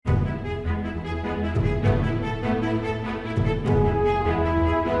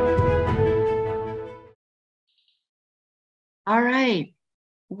All right.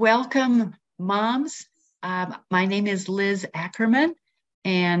 Welcome, moms. My name is Liz Ackerman,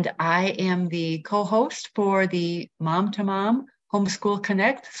 and I am the co-host for the Mom to Mom Homeschool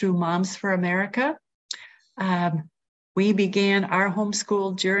Connect through Moms for America. Um, we began our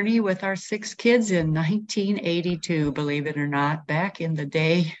homeschool journey with our 6 kids in 1982, believe it or not, back in the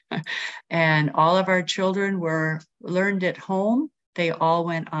day. And all of our children were learned at home. They all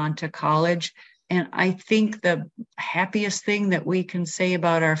went on to college. And I think the happiest thing that we can say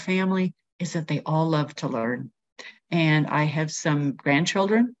about our family is that they all love to learn. And I have some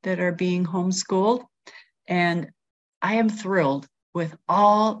grandchildren that are being homeschooled, and I am thrilled with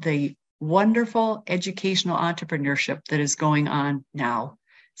all the wonderful educational entrepreneurship that is going on now.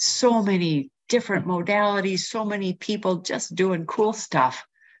 So many different modalities, so many people just doing cool stuff.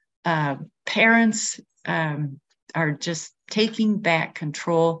 Parents are just taking back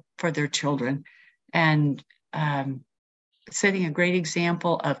control for their children and setting a great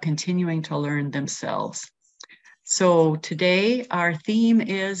example of continuing to learn themselves. So today our theme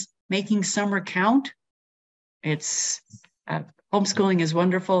is making summer count. It's homeschooling is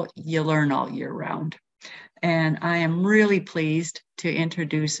wonderful. You learn all year round. And I am really pleased to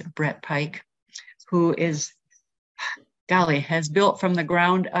introduce Brett Pike, who is, golly, has built from the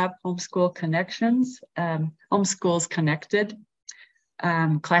ground up Homeschool Connections, Homeschools Connected,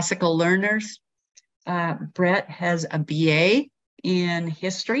 classical learners. Brett has a BA in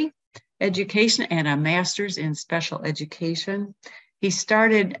history education and a master's in special education. He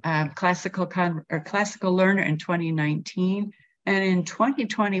started Classical Learner in 2019, and in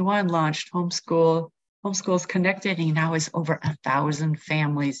 2021 launched Homeschools Connected. He now has over 1,000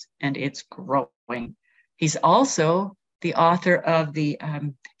 families, and it's growing. He's also the author of the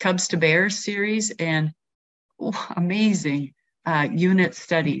Cubs to Bears series and amazing unit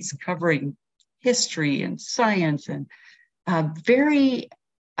studies covering history and science and very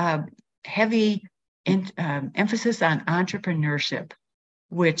heavy emphasis on entrepreneurship,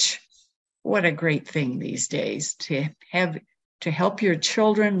 which what a great thing these days to help your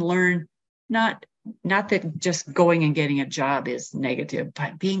children learn, not that just going and getting a job is negative,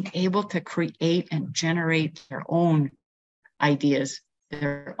 but being able to create and generate their own ideas,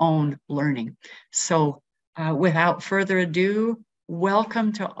 their own learning. So without further ado,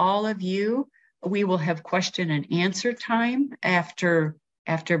 welcome to all of you. We will have question and answer time after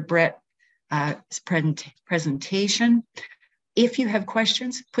Brett's presentation. If you have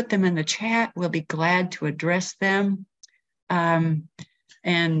questions, put them in the chat. We'll be glad to address them.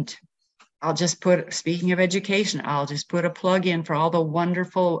 And I'll just speaking of education, I'll just put a plug in for all the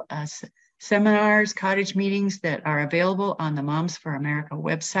wonderful seminars, cottage meetings that are available on the Moms for America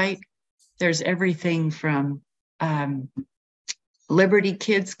website. There's everything from Liberty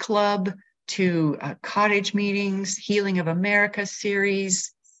Kids Club to cottage meetings, Healing of America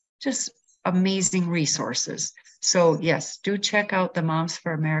series, just amazing resources. So yes, do check out the Moms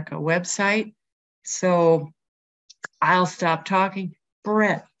for America website. So I'll stop talking.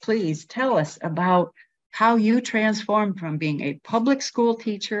 Brett, please tell us about how you transformed from being a public school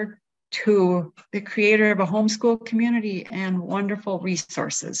teacher to the creator of a homeschool community and wonderful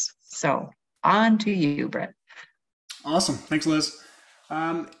resources. So on to you, Brett. Awesome. Thanks, Liz.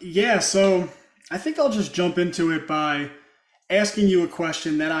 So I think I'll just jump into it by asking you a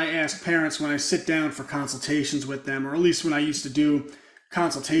question that I ask parents when I sit down for consultations with them, or at least when I used to do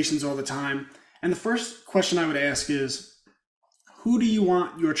consultations all the time. And the first question I would ask is, who do you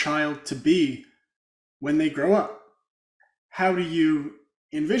want your child to be when they grow up? How do you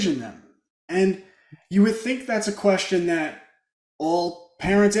envision them? And you would think that's a question that all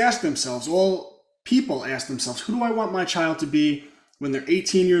parents ask themselves, all people ask themselves. Who do I want my child to be when they're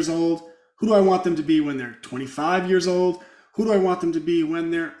 18 years old? Who do I want them to be when they're 25 years old? Who do I want them to be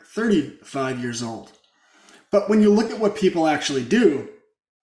when they're 35 years old? But when you look at what people actually do,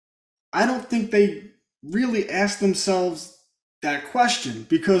 I don't think they really ask themselves that question,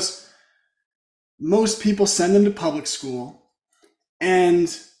 because most people send them to public school,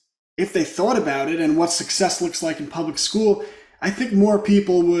 and if they thought about it and what success looks like in public school, I think more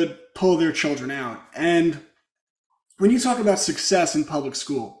people would pull their children out. And when you talk about success in public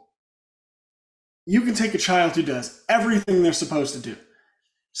school, you can take a child who does everything they're supposed to do.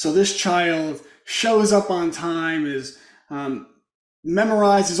 So this child shows up on time,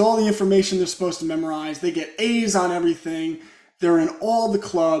 memorizes all the information they're supposed to memorize. They get A's on everything. They're in all the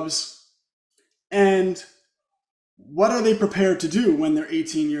clubs. And what are they prepared to do when they're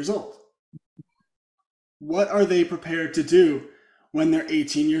 18 years old? What are they prepared to do when they're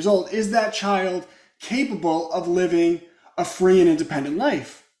 18 years old? Is that child capable of living a free and independent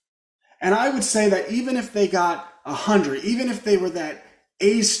life. And I would say that even if they got 100, even if they were that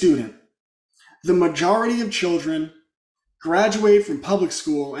A student, the majority of children graduate from public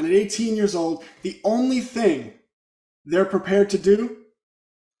school, and at 18 years old, the only thing they're prepared to do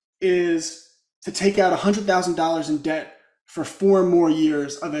is to take out $100,000 in debt for 4 more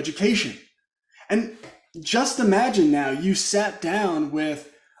years of education. And just imagine now you sat down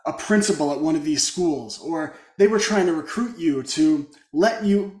with a principal at one of these schools, or they were trying to recruit you to let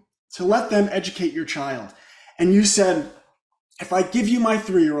them educate your child. And you said, if I give you my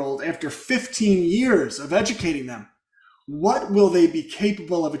 3-year-old after 15 years of educating them, what will they be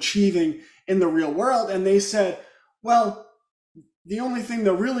capable of achieving in the real world? And they said, well, the only thing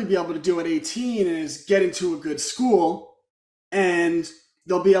they'll really be able to do at 18 is get into a good school, and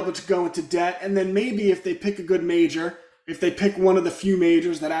they'll be able to go into debt. And then maybe if they pick a good major, if they pick one of the few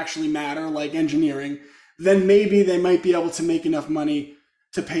majors that actually matter, like engineering, then maybe they might be able to make enough money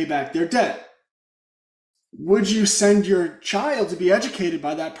to pay back their debt. Would you send your child to be educated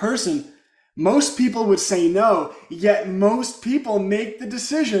by that person? Most people would say no, yet most people make the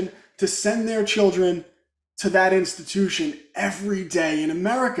decision to send their children to that institution every day in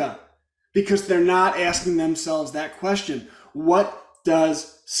America because they're not asking themselves that question. What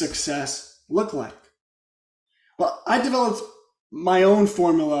does success look like? Well, I developed my own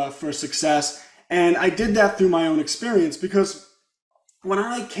formula for success, and I did that through my own experience because when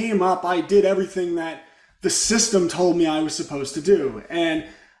I came up, I did everything that the system told me I was supposed to do. And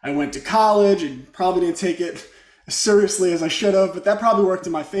I went to college and probably didn't take it as seriously as I should have, but that probably worked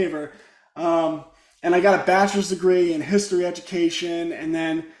in my favor. And I got a bachelor's degree in history education, and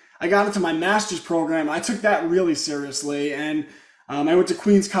then I got into my master's program. I took that really seriously, and I went to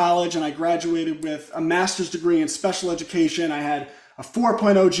Queens College, and I graduated with a master's degree in special education. I had a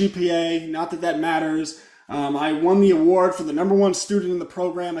 4.0 GPA, not that that matters. I won the award for the #1 student in the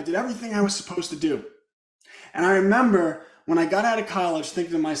program. I did everything I was supposed to do. And I remember when I got out of college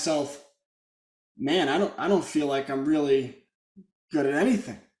thinking to myself, man, I don't feel like I'm really good at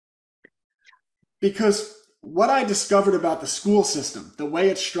anything. Because what I discovered about the school system, the way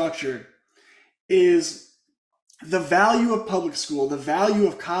it's structured, is the value of public school, the value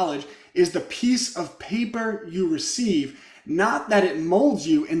of college is the piece of paper you receive, not that it molds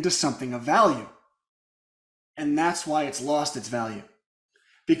you into something of value. And that's why it's lost its value.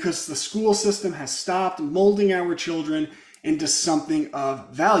 Because the school system has stopped molding our children into something of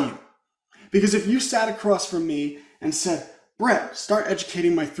value. Because if you sat across from me and said, Brett, start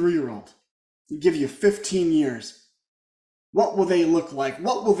educating my 3-year-old, give you 15 years, what will they look like?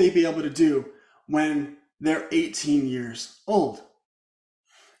 What will they be able to do when they're 18 years old?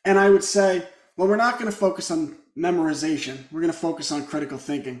 And I would say, well, we're not going to focus on memorization. We're going to focus on critical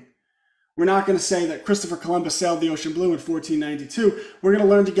thinking. We're not going to say that Christopher Columbus sailed the ocean blue in 1492. We're going to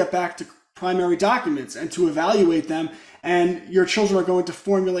learn to get back to primary documents and to evaluate them. And your children are going to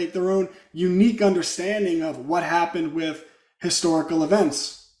formulate their own unique understanding of what happened with historical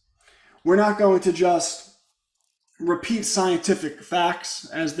events. We're not going to just repeat scientific facts,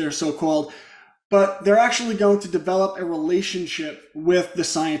 as they're so called, but they're actually going to develop a relationship with the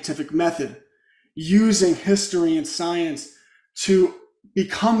scientific method, using history and science to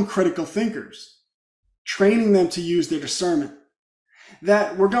become critical thinkers, training them to use their discernment.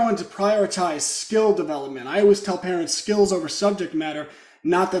 That we're going to prioritize skill development. I always tell parents skills over subject matter,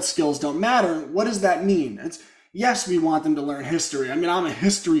 not that skills don't matter. What does that mean? Yes, we want them to learn history. I mean, I'm a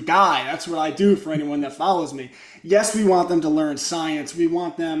history guy. That's what I do for anyone that follows me. Yes, we want them to learn science. We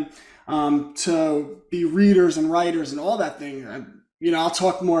want them to be readers and writers and all that thing. I'll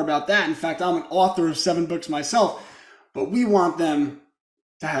talk more about that. In fact, I'm an author of 7 books myself. But we want them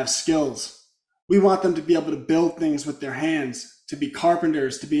to have skills. We want them to be able to build things with their hands, to be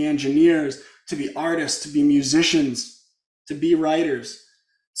carpenters, to be engineers, to be artists, to be musicians, to be writers,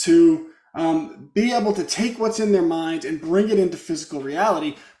 to be able to take what's in their mind and bring it into physical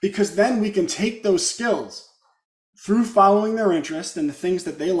reality, because then we can take those skills through following their interest and the things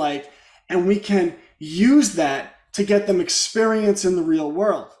that they like, and we can use that to get them experience in the real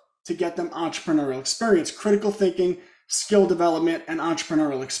world, to get them entrepreneurial experience, critical thinking, skill development, and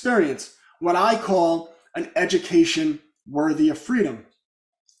entrepreneurial experience, what I call an education worthy of freedom,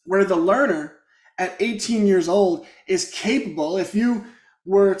 where the learner at 18 years old is capable, if they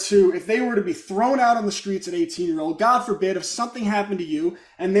were to be thrown out on the streets at 18-year-old, God forbid, if something happened to you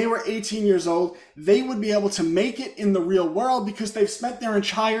and they were 18 years old, they would be able to make it in the real world because they've spent their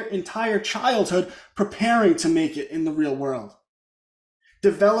entire childhood preparing to make it in the real world.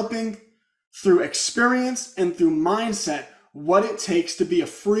 Developing through experience and through mindset what it takes to be a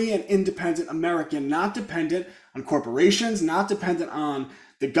free and independent American, not dependent on corporations, not dependent on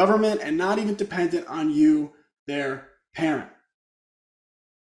the government, and not even dependent on you, their parent.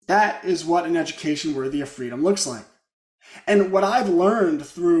 That is what an education worthy of freedom looks like. And what I've learned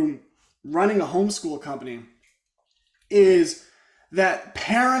through running a homeschool company is that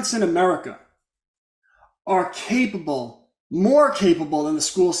parents in America are capable, more capable than the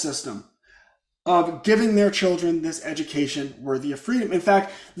school system, of giving their children this education worthy of freedom. In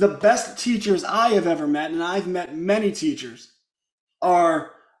fact, the best teachers I have ever met, and I've met many teachers,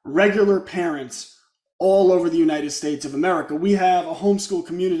 are regular parents all over the United States of America. We have a homeschool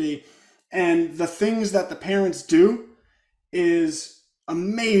community, and the things that the parents do is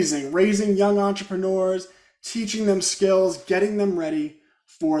amazing. Raising young entrepreneurs, teaching them skills, getting them ready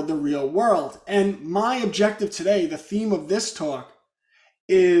for the real world. And my objective today, the theme of this talk,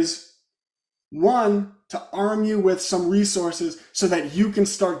 is one, to arm you with some resources so that you can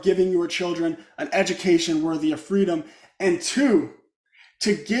start giving your children an education worthy of freedom. And two,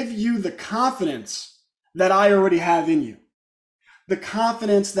 to give you the confidence that I already have in you. The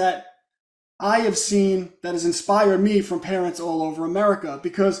confidence that I have seen that has inspired me from parents all over America.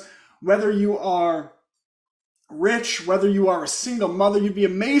 Because whether you are rich, whether you are a single mother, you'd be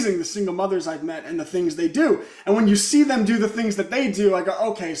amazing the single mothers I've met and the things they do. And when you see them do the things that they do, I go,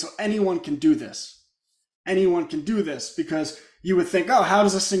 okay, so anyone can do this. Anyone can do this, because you would think, oh, how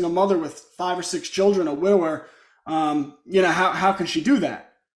does a single mother with 5 or 6 children, a widower, how can she do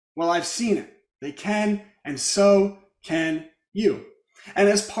that? Well, I've seen it. They can, and so can you. And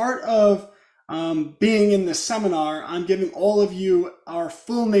as part of being in this seminar, I'm giving all of you our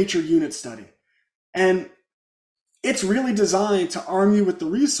full nature unit study. And it's really designed to arm you with the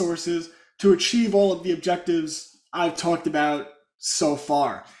resources to achieve all of the objectives I've talked about so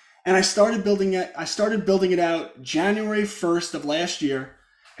far. And I started building it out January 1st of last year.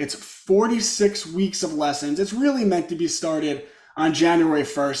 It's 46 weeks of lessons. It's really meant to be started on January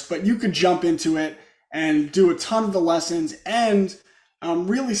 1st, but you could jump into it and do a ton of the lessons and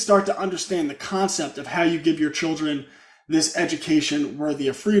really start to understand the concept of how you give your children this education worthy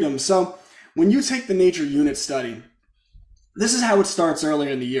of freedom. So when you take the nature unit study, this is how it starts earlier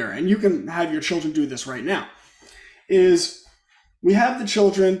in the year, and you can have your children do this right now, is we have the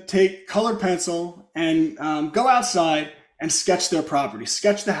children take colored pencil and go outside and sketch their property,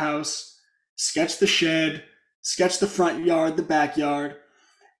 sketch the house, sketch the shed, sketch the front yard, the backyard,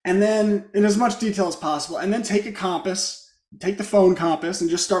 and then in as much detail as possible, and then take a compass, take the phone compass and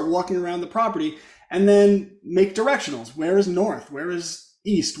just start walking around the property, and then make directionals. Where is north? Where is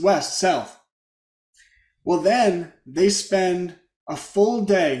east, west, south? Well, then they spend a full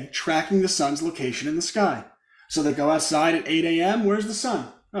day tracking the sun's location in the sky. So they go outside at 8 a.m., where's the sun?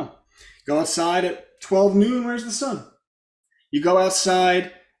 Oh, go outside at 12 noon, where's the sun? You go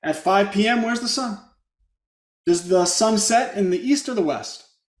outside at 5 p.m., where's the sun? Does the sun set in the east or the west?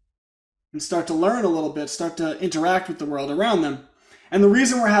 And start to learn a little bit, start to interact with the world around them. And the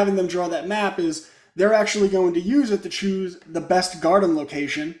reason we're having them draw that map is they're actually going to use it to choose the best garden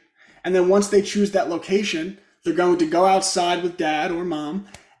location. And then once they choose that location, they're going to go outside with dad or mom.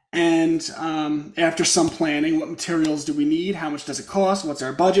 And after some planning, what materials do we need? How much does it cost? What's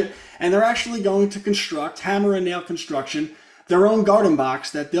our budget? And they're actually going to construct, hammer and nail construction, their own garden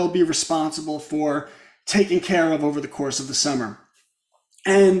box that they'll be responsible for taking care of over the course of the summer.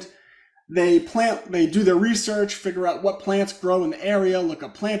 And they do their research, figure out what plants grow in the area, look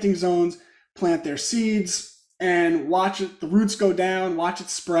up planting zones, plant their seeds, and watch it, the roots go down, watch it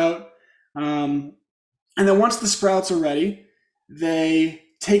sprout. And then once the sprouts are ready, they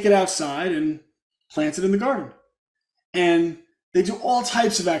take it outside and plant it in the garden. And they do all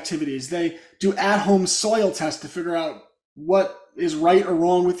types of activities. They do at-home soil tests to figure out what is right or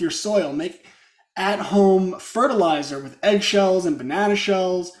wrong with your soil. Make at-home fertilizer with eggshells and banana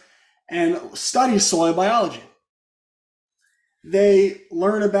shells, and study soil biology. They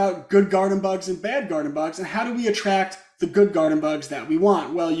learn about good garden bugs and bad garden bugs, and how do we attract the good garden bugs that we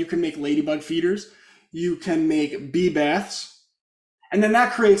want? Well, you can make ladybug feeders, you can make bee baths, and then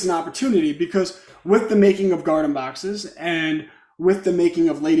that creates an opportunity, because with the making of garden boxes and with the making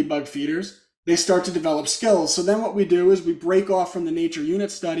of ladybug feeders, they start to develop skills. So then what we do is we break off from the nature unit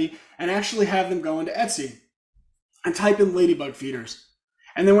study and actually have them go into Etsy and type in ladybug feeders.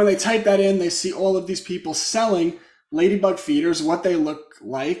 And then when they type that in, they see all of these people selling ladybug feeders, what they look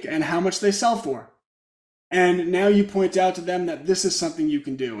like, and how much they sell for. And now you point out to them that this is something you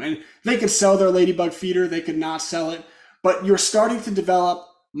can do. And they could sell their ladybug feeder, they could not sell it, but you're starting to develop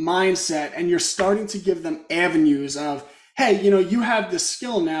mindset, and you're starting to give them avenues of, hey, you have this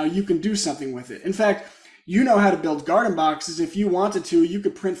skill now, you can do something with it. In fact, you know how to build garden boxes. If you wanted to, you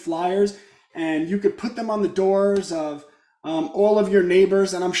could print flyers and you could put them on the doors of all of your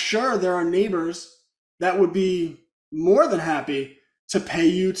neighbors. And I'm sure there are neighbors that would be more than happy to pay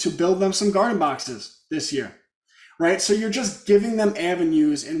you to build them some garden boxes this year, right? So you're just giving them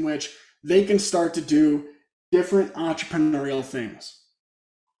avenues in which they can start to do different entrepreneurial things.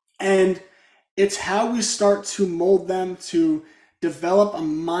 And it's how we start to mold them to develop a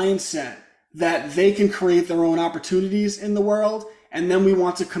mindset that they can create their own opportunities in the world. And then we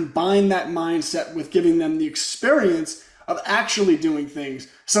want to combine that mindset with giving them the experience of actually doing things.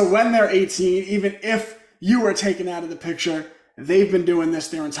 So when they're 18, even if you were taken out of the picture, they've been doing this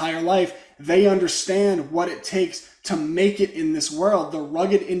their entire life. They understand what it takes to make it in this world, the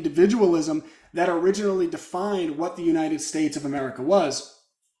rugged individualism that originally defined what the United States of America was.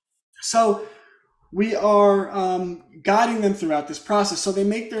 So we are guiding them throughout this process. So they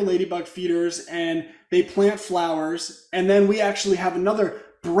make their ladybug feeders and they plant flowers. And then we actually have another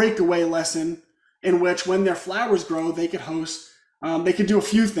breakaway lesson in which when their flowers grow, they could host, they could do a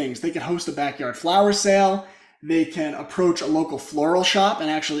few things. They could host a backyard flower sale. They can approach a local floral shop and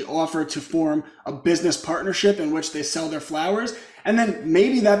actually offer to form a business partnership in which they sell their flowers. And then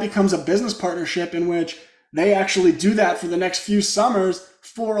maybe that becomes a business partnership in which they actually do that for the next few summers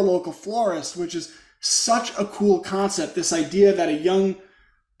for a local florist, which is such a cool concept. This idea that a young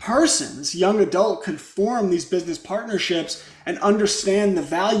person, this young adult, could form these business partnerships and understand the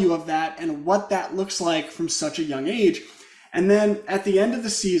value of that and what that looks like from such a young age. And then at the end of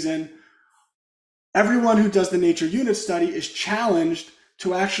the season, everyone who does the nature unit study is challenged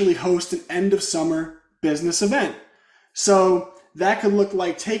to actually host an end of summer business event. So that could look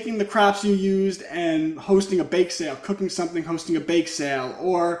like taking the crops you used and hosting a bake sale, cooking something, hosting a bake sale,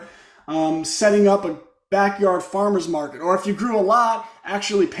 or setting up a backyard farmer's market. Or if you grew a lot,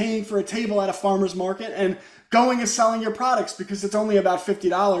 actually paying for a table at a farmer's market and going and selling your products because it's only about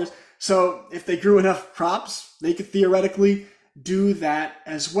 $50. So if they grew enough crops, they could theoretically do that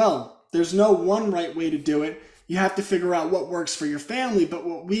as well. There's no one right way to do it. You have to figure out what works for your family. But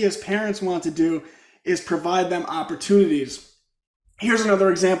what we as parents want to do is provide them opportunities. Here's another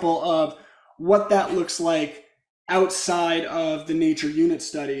example of what that looks like outside of the nature unit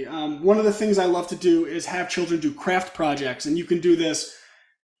study. One of the things I love to do is have children do craft projects, and you can do this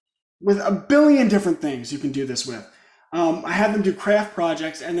with a billion different things you can do this with. I have them do craft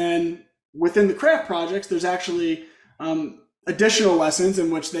projects, and then within the craft projects, there's actually additional lessons in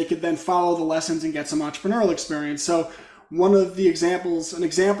which they could then follow the lessons and get some entrepreneurial experience. So one of the examples, an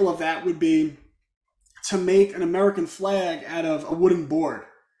example of that would be to make an American flag out of a wooden board,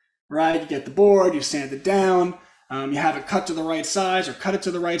 right? You get the board, you sand it down, you have it cut to the right size or cut it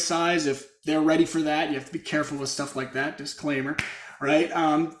to the right size if they're ready for that. You have to be careful with stuff like that, disclaimer, right?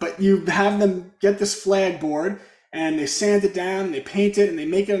 But you have them get this flag board and they sand it down, they paint it, and they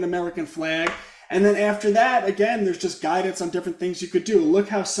make it an American flag. And then after that, again, there's just guidance on different things you could do. Look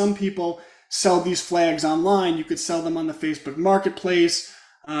how some people sell these flags online. You could sell them on the Facebook Marketplace.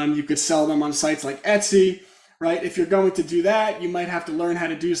 You could sell them on sites like Etsy, right? If you're going to do that, you might have to learn how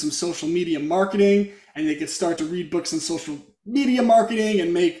to do some social media marketing, and they could start to read books on social media marketing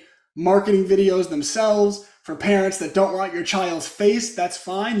and make marketing videos themselves. For parents that don't want your child's face, that's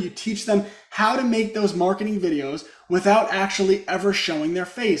fine. You teach them how to make those marketing videos without actually ever showing their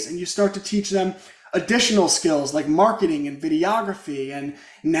face. And you start to teach them additional skills like marketing and videography and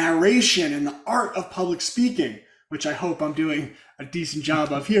narration and the art of public speaking, which I hope I'm doing a decent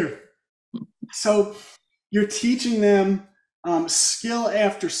job of here. So you're teaching them skill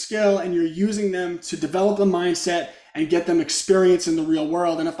after skill, and you're using them to develop a mindset and get them experience in the real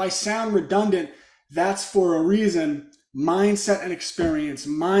world. And if I sound redundant, that's for a reason. Mindset and experience,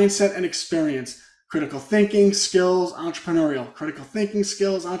 critical thinking, skills, entrepreneurial, critical thinking,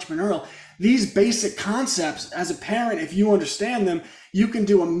 skills, entrepreneurial. These basic concepts, as a parent, if you understand them, you can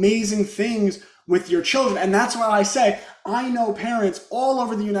do amazing things with your children. And that's why I say, I know parents all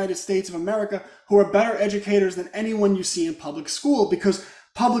over the United States of America who are better educators than anyone you see in public school, because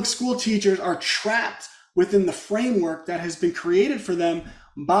public school teachers are trapped within the framework that has been created for them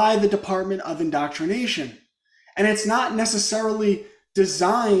by the Department of Indoctrination. And it's not necessarily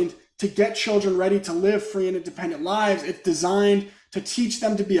designed to get children ready to live free and independent lives. It's designed to teach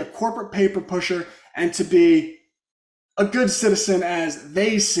them to be a corporate paper pusher and to be a good citizen as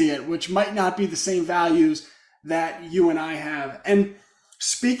they see it, which might not be the same values that you and I have. And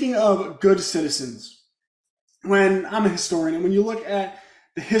speaking of good citizens, when I'm a historian, and when you look at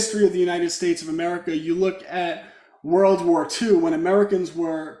the history of the United States of America, you look at World War II, when Americans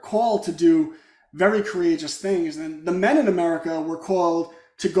were called to do very courageous things, and the men in America were called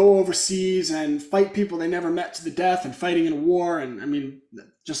to go overseas and fight people they never met to the death and fighting in a war. And I mean,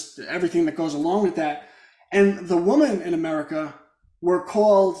 just everything that goes along with that. And the women in America were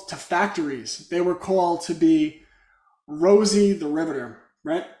called to factories. They were called to be Rosie the Riveter,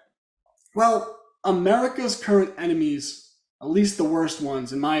 right? Well, America's current enemies, at least the worst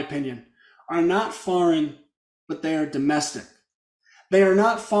ones, in my opinion, are not foreign, but they are domestic. They are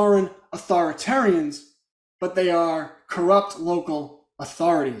not foreign authoritarians, but they are corrupt local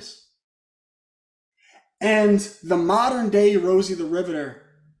authorities. And the modern day Rosie the Riveter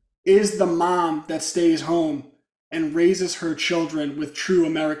is the mom that stays home and raises her children with true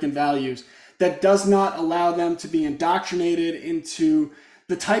American values, that does not allow them to be indoctrinated into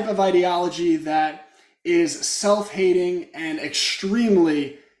the type of ideology that is self-hating and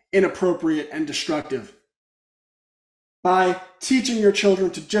extremely inappropriate and destructive. By teaching your children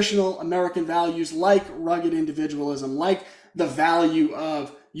traditional American values like rugged individualism, like the value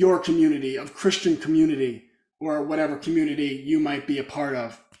of your community, of Christian community, or whatever community you might be a part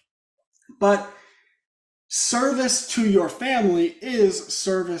of. But service to your family is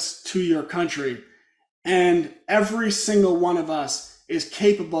service to your country. And every single one of us is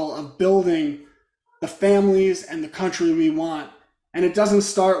capable of building the families and the country we want. And it doesn't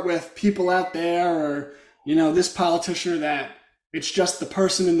start with people out there or, this politician or that. It's just the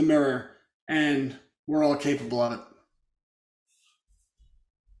person in the mirror, and we're all capable of it.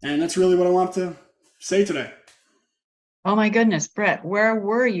 And that's really what I want to say today. Oh my goodness, Brett, where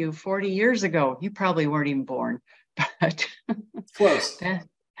were you 40 years ago? You probably weren't even born, but close.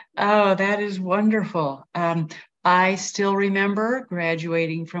 That is wonderful. I still remember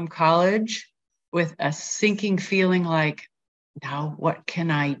graduating from college with a sinking feeling like, now what can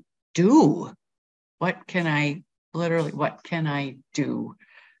I do? What can I do?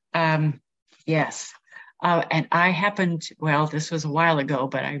 Yes. And I happened, this was a while ago,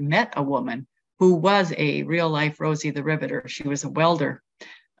 but I met a woman who was a real life Rosie the Riveter. She was a welder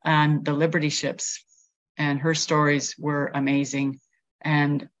on the Liberty ships, and her stories were amazing.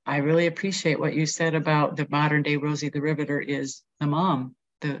 And I really appreciate what you said about the modern day Rosie the Riveter is the mom,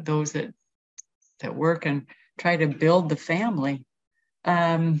 those that work and try to build the family.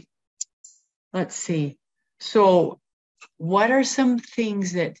 Let's see. So what are some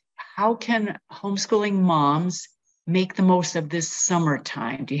things how can homeschooling moms make the most of this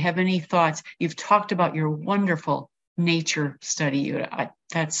summertime? Do you have any thoughts? You've talked about your wonderful nature study.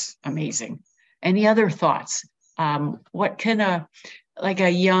 That's amazing. Any other thoughts? What can a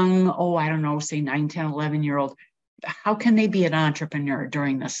young, say 9, 10, 11-year-old, how can they be an entrepreneur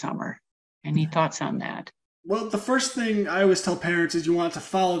during the summer? Any thoughts on that? Well, the first thing I always tell parents is you want to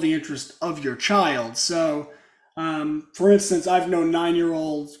follow the interest of your child. So, for instance, I've known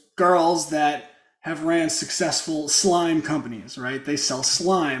 9-year-old girls that have ran successful slime companies, right? They sell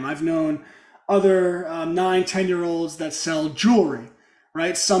slime. I've known other 9, 10-year-olds that sell jewelry,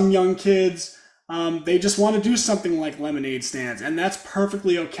 right? Some young kids, they just want to do something like lemonade stands, and that's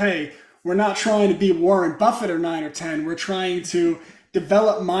perfectly okay. We're not trying to be Warren Buffett or 9 or 10. We're trying to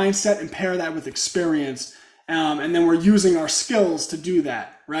develop mindset and pair that with experience. And then we're using our skills to do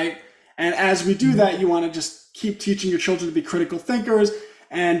that, right? And as we do that, you want to just keep teaching your children to be critical thinkers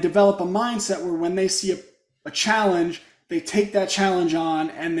and develop a mindset where when they see a challenge, they take that challenge on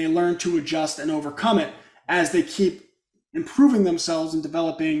and they learn to adjust and overcome it as they keep improving themselves and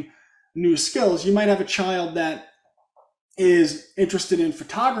developing new skills. You might have a child that is interested in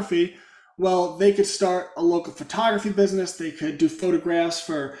photography. Well, they could start a local photography business. They could do photographs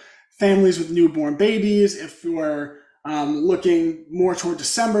for families with newborn babies. If we're looking more toward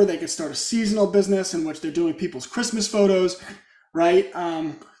December, they could start a seasonal business in which they're doing people's Christmas photos, right?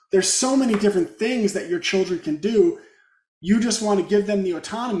 There's so many different things that your children can do. You just want to give them the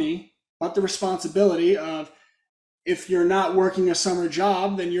autonomy, but the responsibility of, if you're not working a summer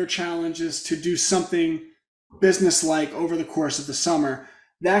job, then your challenge is to do something business-like over the course of the summer.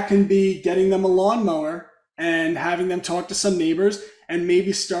 That can be getting them a lawnmower and having them talk to some neighbors and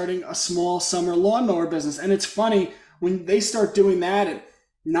maybe starting a small summer lawnmower business. And it's funny, when they start doing that at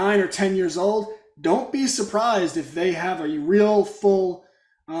 9 or 10 years old, don't be surprised if they have a real full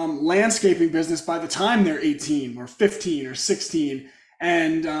landscaping business by the time they're 18 or 15 or 16.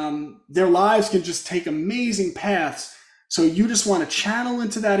 And their lives can just take amazing paths. So you just want to channel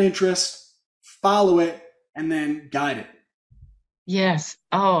into that interest, follow it, and then guide it. Yes.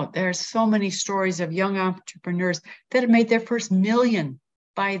 Oh, there's so many stories of young entrepreneurs that have made their first million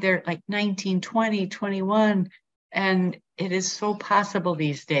by their 19, 20, 21. And it is so possible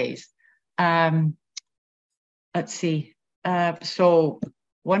these days. Let's see. So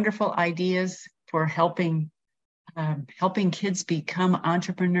wonderful ideas for helping helping kids become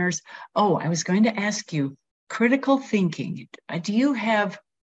entrepreneurs. Oh, I was going to ask you, critical thinking. Do you have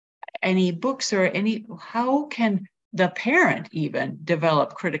any books or how can the parent even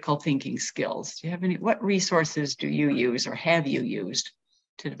develop critical thinking skills? Do you have what resources do you use or have you used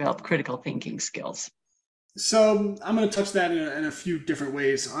to develop critical thinking skills? So I'm going to touch that in a few different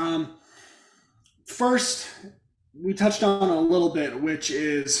ways. First, we touched on a little bit, which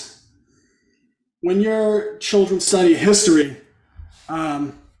is when your children study history,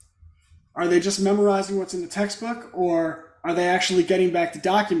 are they just memorizing what's in the textbook, or are they actually getting back to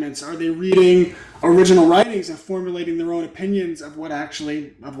documents? Are they reading original writings and formulating their own opinions of what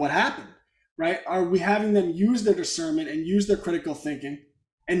happened, right? Are we having them use their discernment and use their critical thinking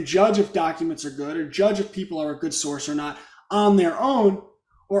and judge if documents are good or judge if people are a good source or not on their own?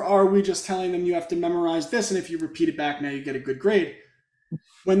 Or are we just telling them you have to memorize this, and if you repeat it back, now you get a good grade?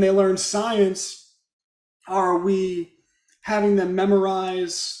 When they learn science, are we having them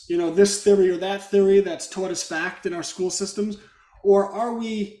memorize, this theory or that theory that's taught as fact in our school systems? Or are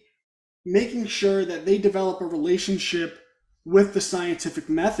we making sure that they develop a relationship with the scientific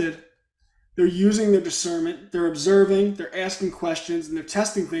method? They're using their discernment, they're observing, they're asking questions, and they're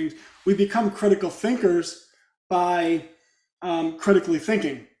testing things. We become critical thinkers by critically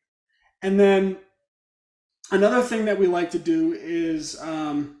thinking. And then another thing that we like to do is,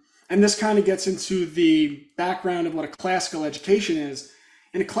 and this kind of gets into the background of what a classical education is.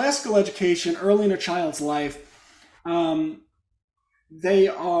 In a classical education, early in a child's life,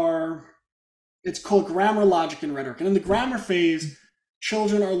 it's called grammar, logic, and rhetoric. And in the grammar phase,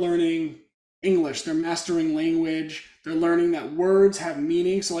 children are learning English. They're mastering language. They're learning that words have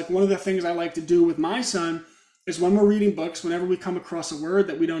meaning. So like one of the things I like to do with my son is when we're reading books, whenever we come across a word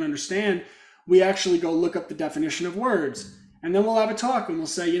that we don't understand, we actually go look up the definition of words. And then we'll have a talk and we'll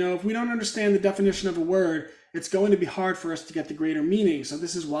say, if we don't understand the definition of a word, it's going to be hard for us to get the greater meaning. So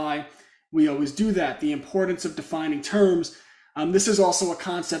this is why we always do that. The importance of defining terms. This is also a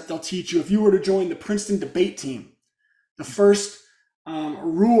concept they'll teach you if you were to join the Princeton debate team. The first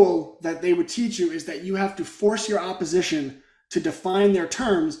rule that they would teach you is that you have to force your opposition to define their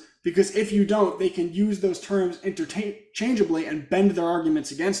terms, because if you don't, they can use those terms interchangeably and bend their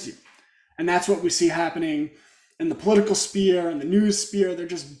arguments against you. And that's what we see happening in the political sphere and the news sphere. They're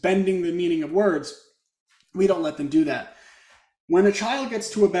just bending the meaning of words. We don't let them do that. When a child gets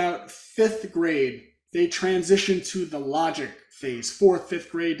to about 5th grade, they transition to the logic phase, 4th,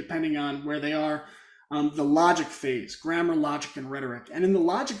 5th grade, depending on where they are. The logic phase, grammar, logic, and rhetoric. And in the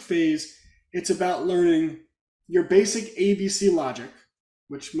logic phase, it's about learning your basic ABC logic,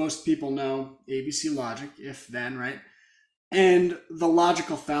 which most people know, ABC logic, if then, right? And the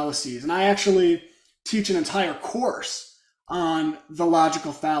logical fallacies. And I actually teach an entire course on the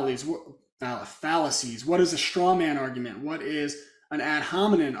logical fallacies. What is a straw man argument? What is an ad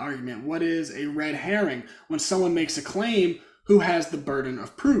hominem argument? What is a red herring? When someone makes a claim, who has the burden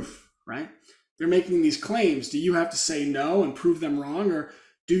of proof, right? They're making these claims. Do you have to say no and prove them wrong, or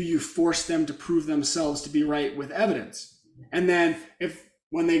do you force them to prove themselves to be right with evidence? And then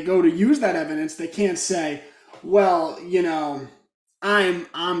when they go to use that evidence, they can't say, well,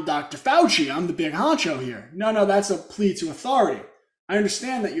 I'm Dr. Fauci. I'm the big honcho here. No, that's a plea to authority. I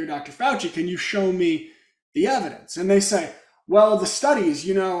understand that you're Dr. Fauci. Can you show me the evidence? And they say, well, the studies,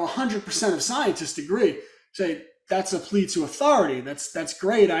 100% of scientists agree. Say, that's a plea to authority. That's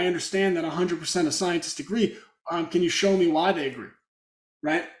great. I understand that 100% of scientists agree. Can you show me why they agree?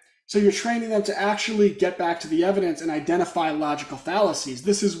 Right? So you're training them to actually get back to the evidence and identify logical fallacies.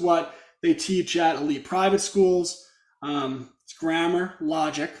 This is what they teach at elite private schools. It's grammar,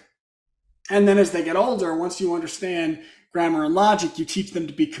 logic. And then as they get older, once you understand grammar and logic, you teach them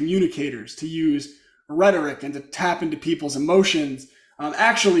to be communicators, to use rhetoric and to tap into people's emotions,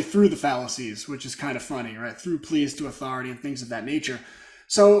 actually through the fallacies, which is kind of funny, right? Through pleas to authority and things of that nature.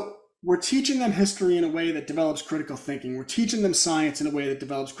 So we're teaching them history in a way that develops critical thinking. We're teaching them science in a way that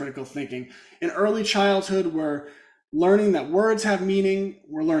develops critical thinking. In early childhood, we're learning that words have meaning.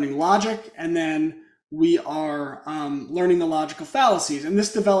 We're learning logic, and then we are learning the logical fallacies. And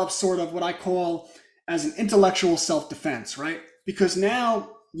this develops sort of what I call as an intellectual self-defense, right? Because now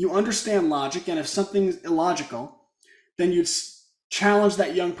you understand logic, and if something's illogical, then you'd challenge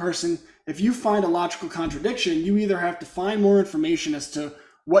that young person. If you find a logical contradiction, you either have to find more information as to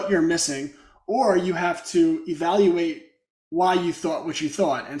what you're missing, or you have to evaluate why you thought what you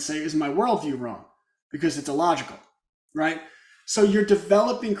thought and say, is my worldview wrong? Because it's illogical, right? So you're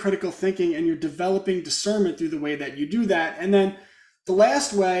developing critical thinking and you're developing discernment through the way that you do that. And then the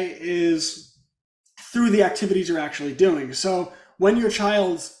last way is through the activities you're actually doing. So when your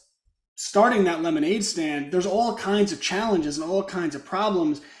child starting that lemonade stand, there's all kinds of challenges and all kinds of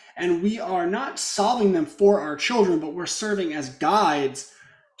problems, and we are not solving them for our children, but we're serving as guides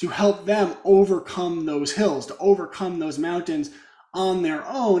to help them overcome those hills, to overcome those mountains on their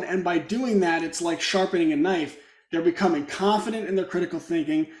own. And by doing that, it's like sharpening a knife. They're becoming confident in their critical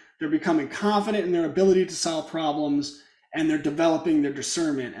thinking, they're becoming confident in their ability to solve problems, and they're developing their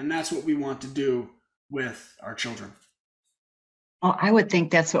discernment. And that's what we want to do with our children. Well, I would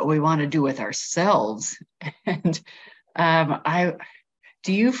think that's what we want to do with ourselves. And I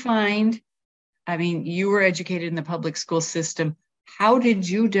do you find, I mean, you were educated in the public school system. How did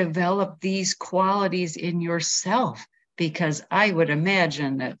you develop these qualities in yourself? Because I would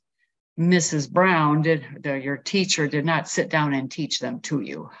imagine that Mrs. Brown, your teacher, did not sit down and teach them to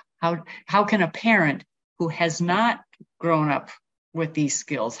you. How can a parent who has not grown up with these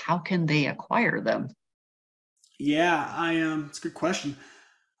skills, how can they acquire them? Yeah, it's a good question.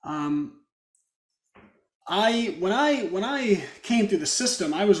 When I came through the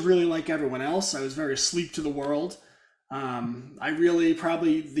system, I was really like everyone else. I was very asleep to the world. I really,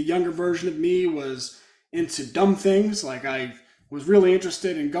 probably the younger version of me was into dumb things. Like I was really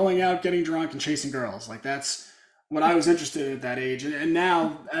interested in going out, getting drunk, and chasing girls. Like that's what I was interested in at that age. And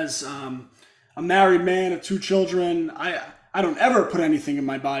now, as a married man of 2 children, I don't ever put anything in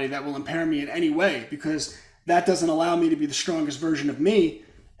my body that will impair me in any way, because that doesn't allow me to be the strongest version of me,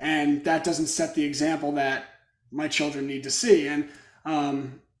 and that doesn't set the example that my children need to see. And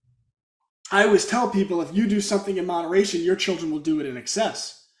I always tell people, if you do something in moderation, your children will do it in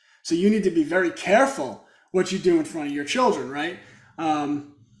excess. So you need to be very careful what you do in front of your children, right?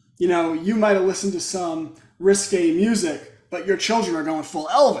 You might have listened to some risque music, but your children are going full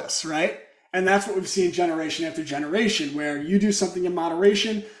Elvis, right? And that's what we've seen generation after generation, where you do something in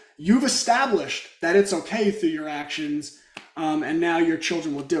moderation, you've established that it's okay through your actions, and now your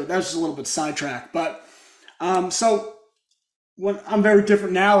children will do it. That's just a little bit sidetracked. But so when I'm very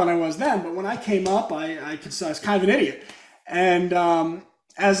different now than I was then, but when I came up, I was kind of an idiot. And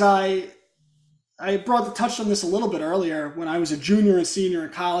as I touched on this a little bit earlier, when I was a junior and senior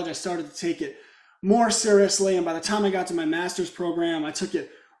in college, I started to take it more seriously. And by the time I got to my master's program, I took it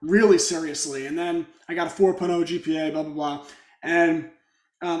really seriously. And then I got a 4.0 GPA, blah, blah, blah. And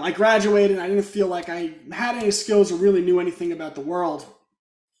I graduated, and I didn't feel like I had any skills or really knew anything about the world.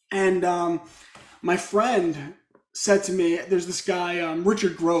 And my friend said to me, there's this guy,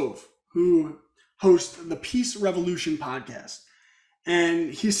 Richard Grove, who hosts the Peace Revolution podcast.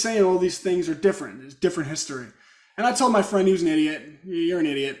 And he's saying all these things are different. It's different history. And I told my friend he was an idiot. You're an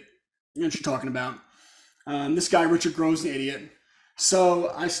idiot. You know what you're talking about. This guy, Richard Grove's an idiot.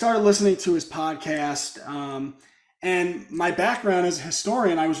 So I started listening to his podcast. And my background as a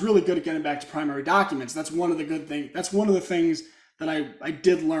historian, I was really good at getting back to primary documents. That's one of the good things. That's one of the things that I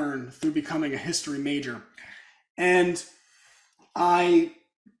did learn through becoming a history major. And I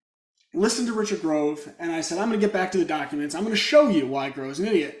listened to Richard Grove, and I said, I'm going to get back to the documents. I'm going to show you why Grove's an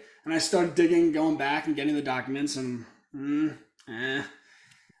idiot. And I started digging, going back and getting the documents, and all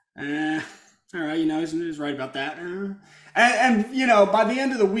right, he's right about that. And by the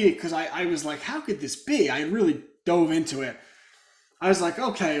end of the week, because I was like, how could this be? I really dove into it. I was like,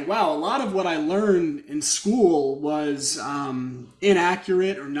 okay, wow, a lot of what I learned in school was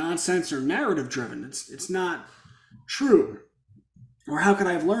inaccurate or nonsense or narrative driven. It's not true. Or how could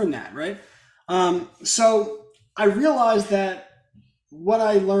I have learned that, right? So I realized that what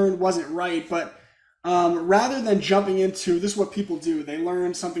I learned wasn't right, but rather than jumping into, this is what people do, they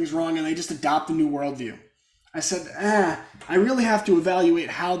learn something's wrong and they just adopt a new worldview. I said, I really have to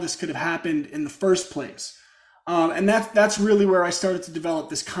evaluate how this could have happened in the first place. And that's really where I started to develop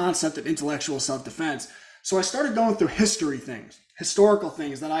this concept of intellectual self-defense. So I started going through historical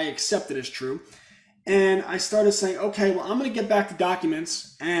things that I accepted as true. And I started saying, okay, well, I'm going to get back to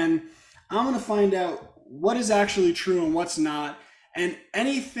documents, and I'm going to find out what is actually true and what's not. And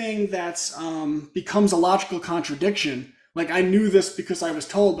anything that's becomes a logical contradiction, like I knew this because I was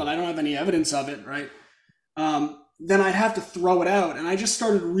told, but I don't have any evidence of it, right? Then I'd have to throw it out. And I just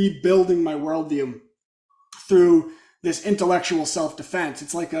started rebuilding my worldview through this intellectual self-defense.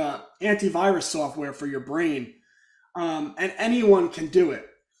 It's like a antivirus software for your brain. And anyone can do it.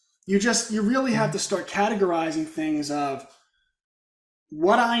 You really have to start categorizing things of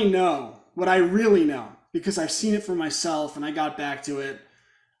what I know, what I really know, because I've seen it for myself and I got back to it.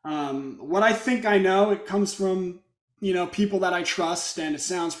 What I think I know, it comes from, people that I trust, and it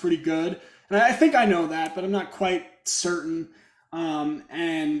sounds pretty good. And I think I know that, but I'm not quite certain.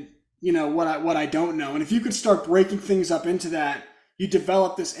 And what I don't know. And if you could start breaking things up into that, you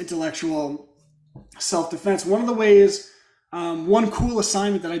develop this intellectual self-defense. One of the ways One cool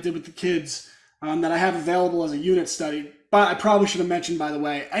assignment that I did with the kids that I have available as a unit study, but I probably should have mentioned, by the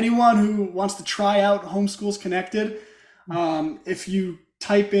way, anyone who wants to try out Homeschools Connected, if you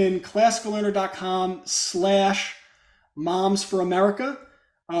type in classicallearner.com/Moms for America,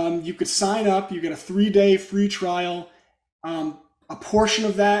 you could sign up. You get a 3-day free trial. A portion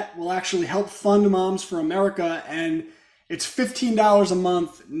of that will actually help fund Moms for America, and it's $15 a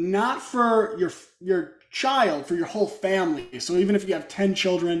month, not for your child, for your whole family. So even if you have 10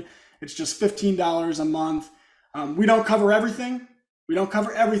 children, it's just $15 a month. We don't cover everything. We don't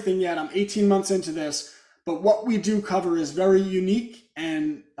cover everything yet. I'm 18 months into this, but what we do cover is very unique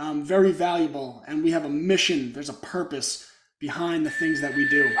and very valuable, and we have a mission. There's a purpose behind the things that we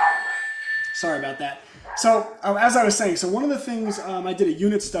do. Sorry about that. So as I was saying, so one of the things I did a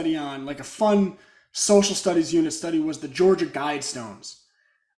unit study on, like a fun social studies unit study, was the Georgia Guidestones.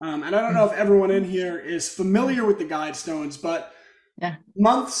 And I don't know if everyone in here is familiar with the Guidestones, but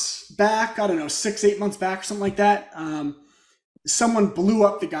months back, I don't know, 6-8 months back or something like that, someone blew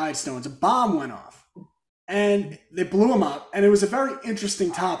up the Guidestones. A bomb went off and they blew them up. And it was a very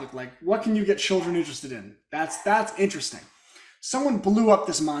interesting topic. Like, what can you get children interested in? That's interesting. Someone blew up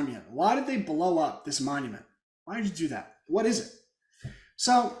this monument. Why did they blow up this monument? Why did you do that? What is it?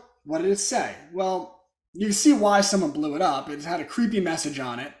 So what did it say? Well, you can see why someone blew it up. It had a creepy message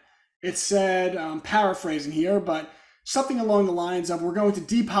on it. It said, paraphrasing here, but something along the lines of, we're going to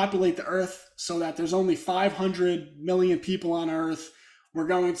depopulate the earth so that there's only 500 million people on earth. We're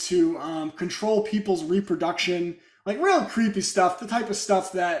going to control people's reproduction. Like real creepy stuff, the type of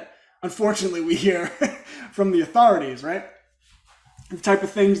stuff that unfortunately we hear from the authorities, right? The type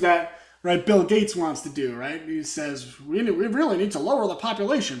of things that, right, Bill Gates wants to do, right? He says, we really need to lower the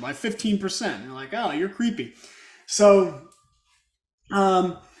population by 15%. And you're like, oh, you're creepy. So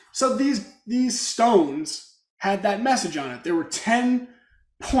these stones had that message on it. There were 10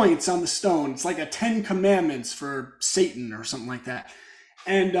 points on the stone. It's like a 10 commandments for Satan or something like that.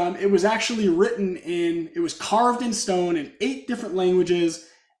 And it was actually it was carved in stone in 8 different languages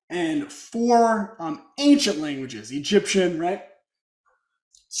and 4 ancient languages, Egyptian, right?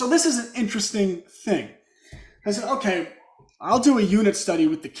 So this is an interesting thing. I said, okay, I'll do a unit study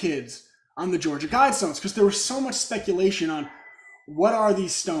with the kids on the Georgia Guidestones, because there was so much speculation on what are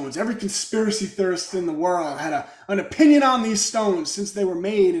these stones. Every conspiracy theorist in the world had an opinion on these stones since they were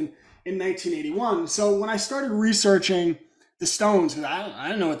made in 1981. So when I started researching the stones, because I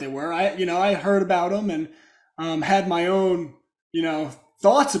didn't know what they were, I heard about them and had my own,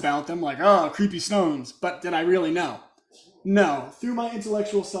 thoughts about them, like, oh, creepy stones. But did I really know? No. Through my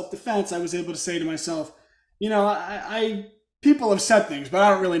intellectual self-defense, I was able to say to myself, people have said things, but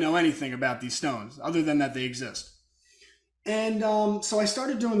I don't really know anything about these stones other than that they exist. And so I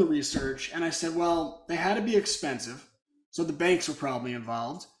started doing the research, and I said, well, they had to be expensive, so the banks were probably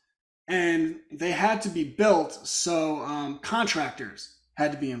involved, and they had to be built, so contractors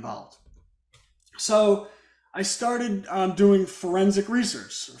had to be involved. So I started doing forensic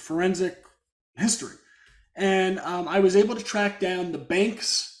research, forensic history. And I was able to track down the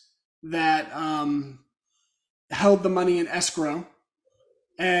banks that held the money in escrow.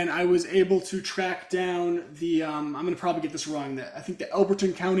 And I was able to track down the, I'm going to probably get this wrong, I think the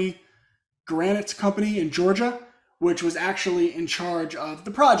Elberton County Granite Company in Georgia, which was actually in charge of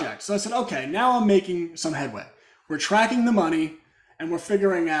the project. So I said, okay, now I'm making some headway. We're tracking the money and we're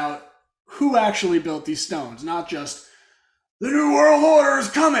figuring out who actually built these stones, not just the New World Order is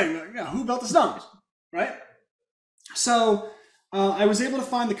coming. Who built the stones? Right? So I was able to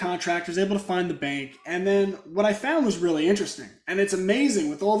find the contractors, able to find the bank, and then what I found was really interesting. And it's amazing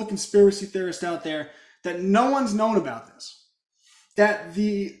with all the conspiracy theorists out there that no one's known about this. That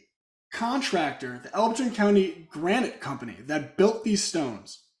the contractor, the Elberton County Granite Company that built these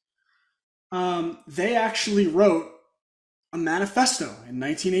stones, they actually wrote a manifesto in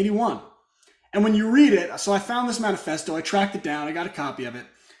 1981. And when you read it, so I found this manifesto, I tracked it down, I got a copy of it.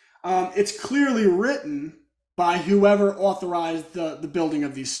 It's clearly written by whoever authorized the building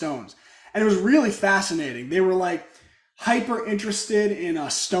of these stones. And it was really fascinating. They were like hyper interested in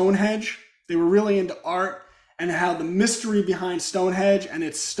Stonehenge. They were really into art and how the mystery behind Stonehenge and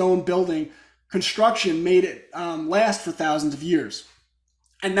its stone building construction made it last for thousands of years.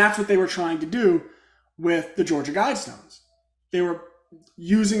 And that's what they were trying to do with the Georgia Guidestones. They were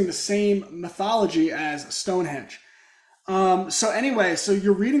using the same mythology as Stonehenge. So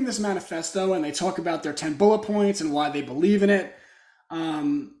you're reading this manifesto and they talk about their 10 bullet points and why they believe in it.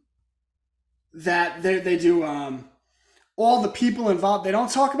 That they do all the people involved. They don't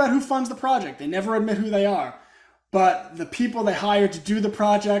talk about who funds the project. They never admit who they are. But the people they hired to do the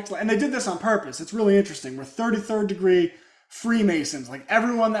project, and they did this on purpose. It's really interesting. We're 33rd degree Freemasons, like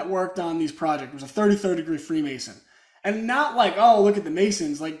everyone that worked on these projects was a 33rd degree Freemason. And not like, oh, look at the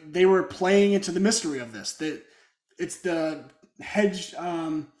Masons, like they were playing into the mystery of this. That it's the hedge,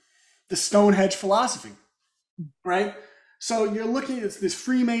 the Stonehenge philosophy, right? So you're looking at this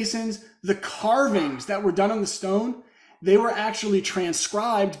Freemasons, the carvings that were done on the stone, they were actually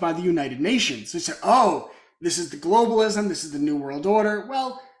transcribed by the United Nations. They said, oh, this is the globalism, this is the New World Order.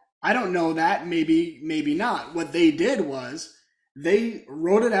 Well, I don't know that, maybe not. What they did was they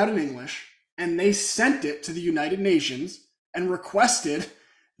wrote it out in English and they sent it to the United Nations and requested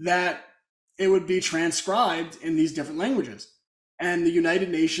that it would be transcribed in these different languages. And the United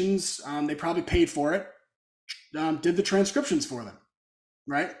Nations, they probably paid for it, did the transcriptions for them,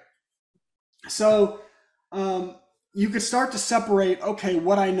 right? So you could start to separate, okay,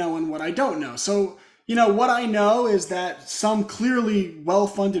 what I know and what I don't know. So, what I know is that some clearly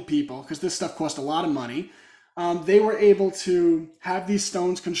well-funded people, because this stuff cost a lot of money, they were able to have these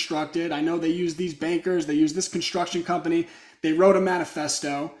stones constructed. I know they used these bankers, they used this construction company, they wrote a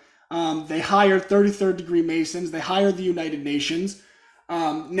manifesto, they hired 33rd degree Masons, they hired the United Nations.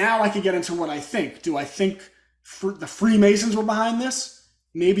 Now I could get into what I think. Do I think the Freemasons were behind this?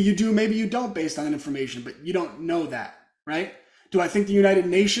 Maybe you do, maybe you don't, based on that information, but you don't know that, right? Do I think the United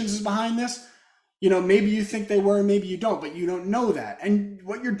Nations is behind this? Maybe you think they were, maybe you don't, but you don't know that. And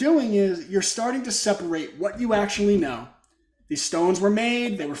what you're doing is you're starting to separate what you actually know. These stones were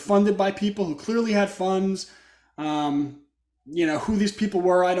made, they were funded by people who clearly had funds. Who these people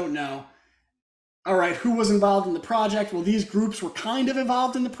were, I don't know. All right, who was involved in the project? Well, these groups were kind of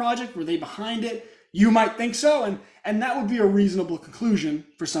involved in the project. Were they behind it? You might think so, and that would be a reasonable conclusion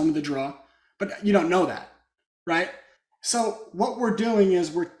for someone to draw, but you don't know that, right? So what we're doing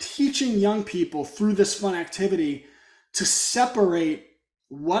is we're teaching young people through this fun activity to separate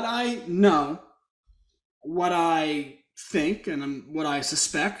what I know, what I think, and what I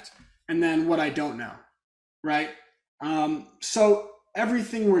suspect, and then what I don't know, right? So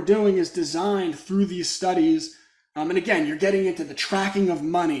everything we're doing is designed through these studies. And again, you're getting into the tracking of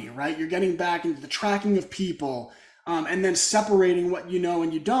money, right? You're getting back into the tracking of people, and then separating what you know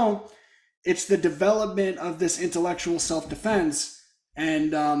and you don't. It's the development of this intellectual self-defense,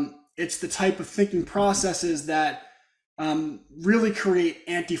 and it's the type of thinking processes that really create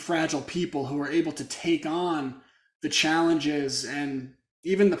anti-fragile people who are able to take on the challenges and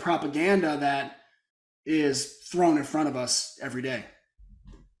even the propaganda that is thrown in front of us every day.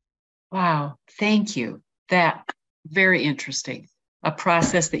 Wow, thank you. That very interesting. A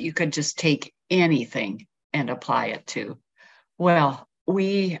process that you could just take anything and apply it to. Well,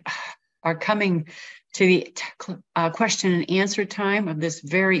 we are coming to the question and answer time of this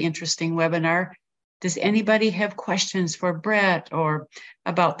very interesting webinar. Does anybody have questions for Brett or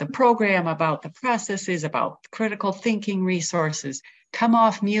about the program, about the processes, about critical thinking resources? Come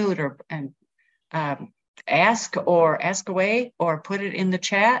off mute and ask away or put it in the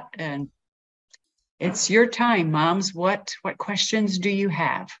chat, and it's your time, moms. What questions do you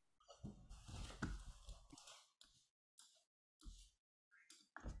have?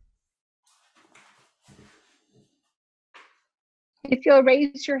 If you'll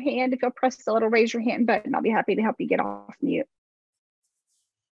raise your hand, if you'll press the little raise your hand button, I'll be happy to help you get off mute.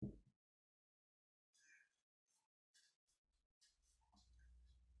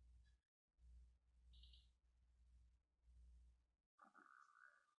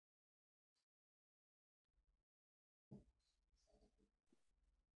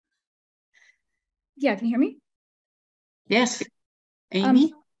 Yeah, can you hear me? Yes,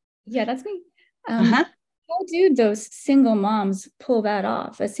 Amy? Yeah, that's me. How do those single moms pull that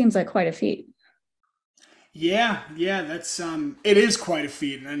off? It seems like quite a feat. Yeah, that's it is quite a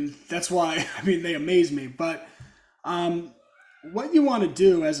feat, and that's why they amaze me. But what you want to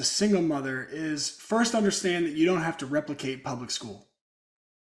do as a single mother is first understand that you don't have to replicate public school.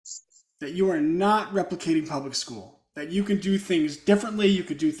 That you are not replicating public school. That you can do things differently, you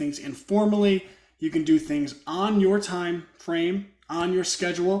can do things informally, you can do things on your time frame, on your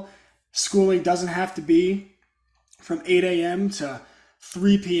schedule. Schooling doesn't have to be from 8 a.m. to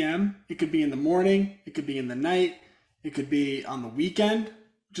 3 p.m. It could be in the morning, it could be in the night, it could be on the weekend,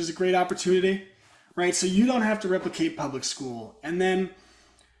 which is a great opportunity, right? So you don't have to replicate public school. And then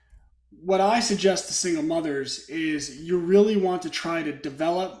what I suggest to single mothers is you really want to try to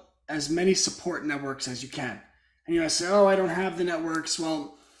develop as many support networks as you can. And you say, oh, I don't have the networks.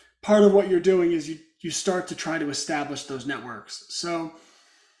 Well, part of what you're doing is you start to try to establish those networks. So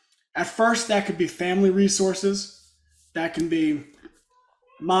at first, that could be family resources. That can be,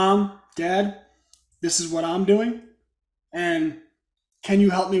 Mom, Dad, this is what I'm doing, and can you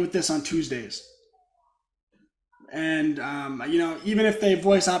help me with this on Tuesdays? And, even if they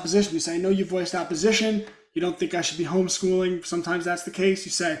voice opposition, you say, I know you voiced opposition. You don't think I should be homeschooling. Sometimes that's the case.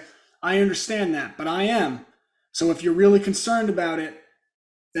 You say, I understand that, but I am. So if you're really concerned about it,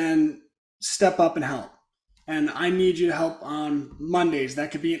 then step up and help. And I need you to help on Mondays.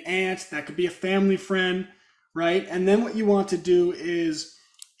 That could be an aunt, that could be a family friend, right? And then what you want to do is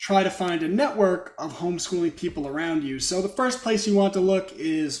try to find a network of homeschooling people around you. So the first place you want to look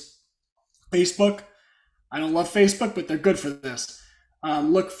is Facebook. I don't love Facebook, but they're good for this.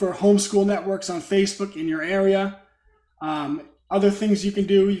 Look for homeschool networks on Facebook in your area. Other things you can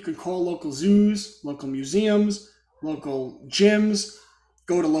do, you can call local zoos, local museums, local gyms,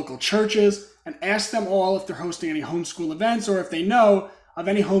 go to local churches, and ask them all if they're hosting any homeschool events or if they know of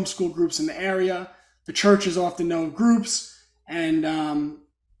any homeschool groups in the area. The churches often know groups, and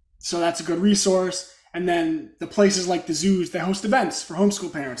so that's a good resource. And then the places like the zoos, they host events for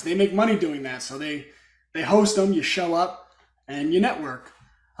homeschool parents. They make money doing that, so they host them, you show up, and you network.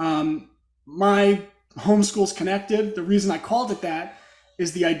 My Homeschool's Connected, the reason I called it that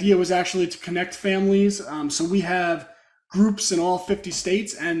is the idea was actually to connect families. So we have groups in all 50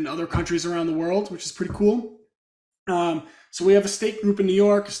 states and other countries around the world, which is pretty cool. So we have a state group in New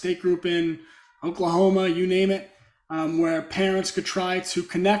York, a state group in Oklahoma, you name it, where parents could try to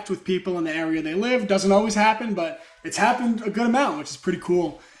connect with people in the area they live. Doesn't always happen, but it's happened a good amount, which is pretty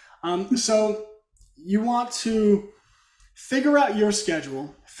cool. So you want to figure out your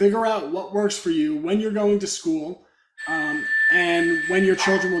schedule, figure out what works for you when you're going to school, and when your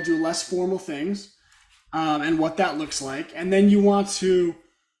children will do less formal things, and what that looks like. And then you want to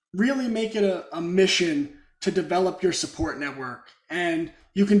really make it a mission to develop your support network. And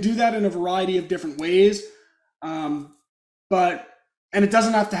you can do that in a variety of different ways, and it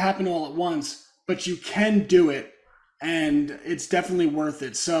doesn't have to happen all at once, but you can do it, and it's definitely worth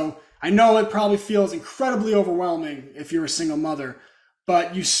it. So I know it probably feels incredibly overwhelming if you're a single mother,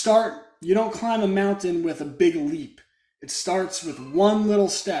 but you don't climb a mountain with a big leap. It starts with one little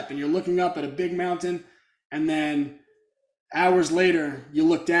step, and you're looking up at a big mountain, and then hours later, you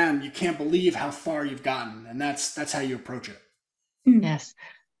look down, you can't believe how far you've gotten, and that's how you approach it. Yes.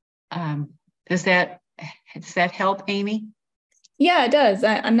 Does that help, Amy? Yeah, it does.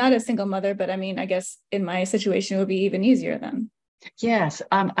 I'm not a single mother, but I mean, I guess in my situation, it would be even easier then. Yes.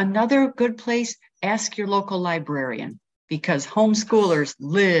 Another good place, ask your local librarian, because homeschoolers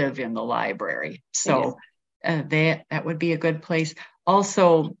live in the library. So that would be a good place.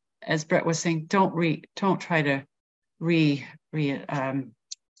 Also, as Brett was saying, don't try to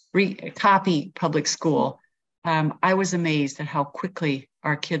copy public school. I was amazed at how quickly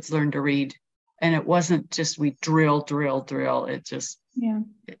our kids learned to read. And it wasn't just we drill. It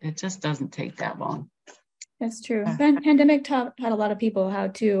just doesn't take that long. That's true. Pandemic taught a lot of people how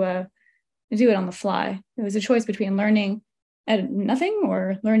to do it on the fly. It was a choice between learning at nothing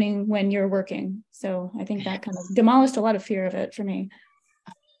or learning when you're working. So I think that kind of demolished a lot of fear of it for me.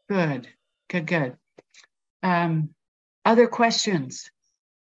 Good. Other questions?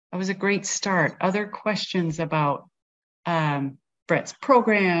 That was a great start. Other questions about Brett's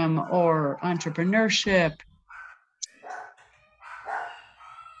program or entrepreneurship?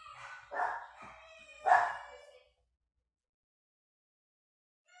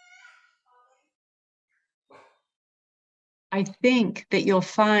 I think that you'll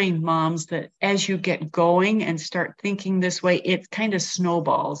find, moms, that as you get going and start thinking this way, it kind of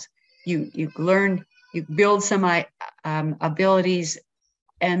snowballs. You learn, you build some abilities,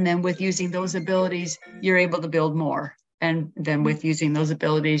 and then with using those abilities, you're able to build more. And then with using those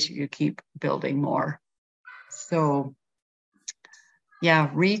abilities, you keep building more. So yeah,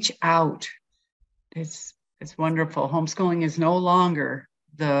 reach out. It's wonderful. Homeschooling is no longer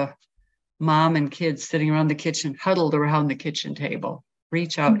the mom and kids sitting around the kitchen, huddled around the kitchen table.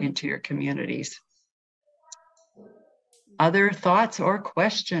 Reach out into your communities. Other thoughts or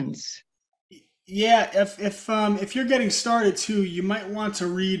questions? Yeah, if you're getting started too, you might want to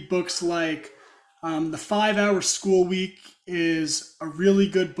read books like The 5-Hour School Week is a really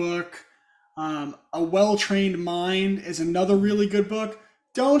good book. A Well-Trained Mind is another really good book.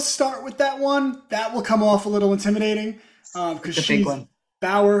 Don't start with that one. That will come off a little intimidating because she's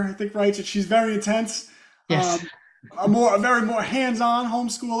Bauer, I think, writes it. She's very intense. Yes. A very more hands-on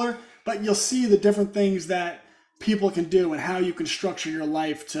homeschooler, but you'll see the different things that people can do and how you can structure your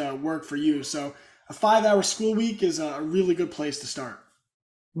life to work for you. So A 5-Hour School Week is a really good place to start.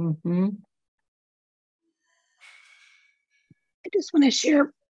 Mm-hmm. I just want to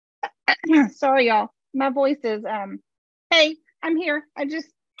share. Sorry, y'all. My voice is, hey, I'm here. I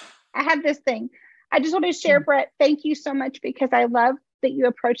have this thing. I just want to share, Brett, thank you so much, because I love that you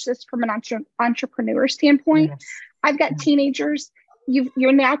approach this from an entrepreneur standpoint. Yes. I've got teenagers.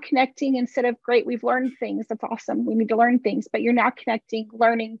 You're now connecting instead of great, we've learned things. That's awesome. We need to learn things, but you're now connecting,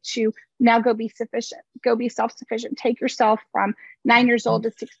 learning to now go be sufficient, go be self-sufficient. Take yourself from 9 years old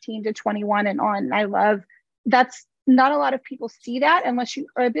to 16 to 21 and on. And I love that's not a lot of people see that unless you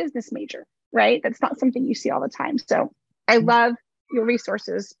are a business major, right? That's not something you see all the time. So I love your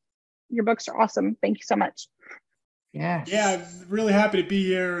resources. Your books are awesome. Thank you so much. Yes. Yeah, I'm really happy to be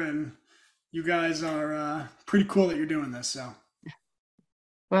here, and you guys are pretty cool that you're doing this. So,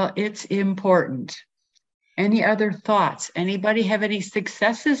 well, it's important. Any other thoughts? Anybody have any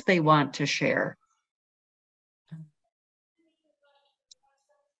successes they want to share?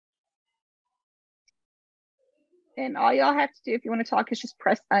 And all y'all have to do if you want to talk is just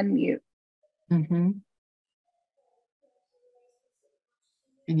press unmute. Mm-hmm.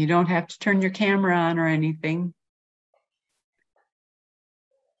 And you don't have to turn your camera on or anything.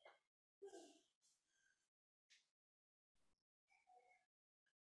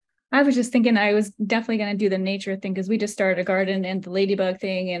 I was just thinking I was definitely going to do the nature thing because we just started a garden and the ladybug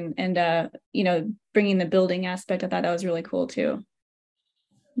thing and you know, bringing the building aspect. I thought that was really cool too.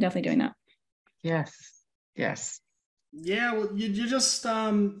 Definitely doing that. Yes. Yes. yeah, well, you just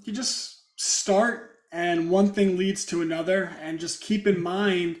start, and one thing leads to another, and just keep in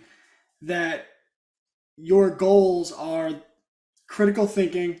mind that your goals are critical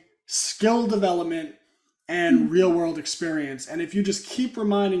thinking, skill development, and real world experience. And if you just keep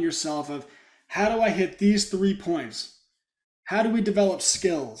reminding yourself of, how do I hit these 3 points? How do we develop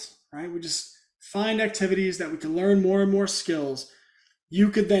skills, right? We just find activities that we can learn more and more skills. You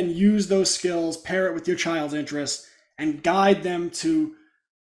could then use those skills, pair it with your child's interests, and guide them to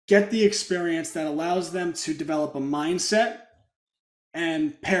get the experience that allows them to develop a mindset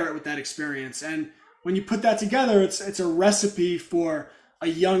and pair it with that experience. And when you put that together, it's a recipe for a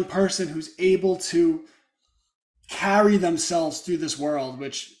young person who's able to carry themselves through this world,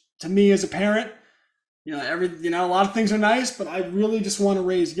 which to me as a parent, a lot of things are nice, but I really just want to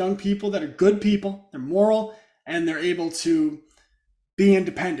raise young people that are good people, they're moral, and they're able to be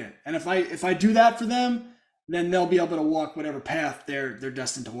independent. And if I do that for them, then they'll be able to walk whatever path they're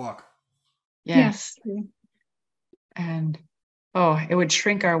destined to walk. Yes. And it would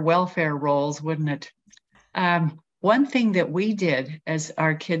shrink our welfare rolls, wouldn't it? One thing that we did as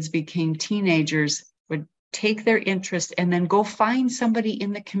our kids became teenagers would take their interest and then go find somebody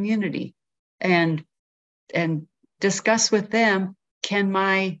in the community and discuss with them, can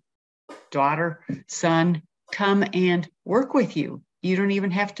my daughter, son come and work with you? You don't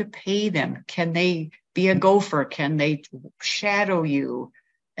even have to pay them. Can they be a gopher? Can they shadow you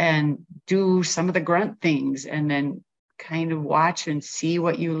and do some of the grunt things and then kind of watch and see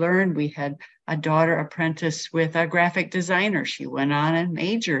what you learn? We had a daughter apprentice with a graphic designer. She went on and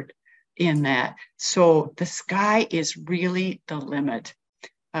majored in that. So the sky is really the limit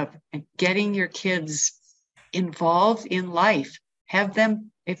of getting your kids involved in life. Have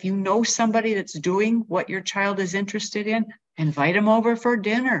them, if you know somebody that's doing what your child is interested in, invite them over for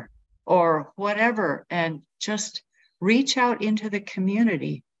dinner or whatever, and just reach out into the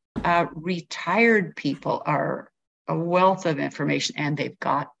community. Retired people are a wealth of information and they've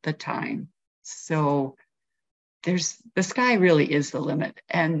got the time. So the sky really is the limit,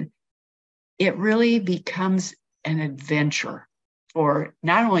 and it really becomes an adventure for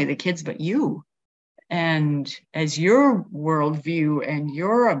not only the kids, but you. And as your worldview and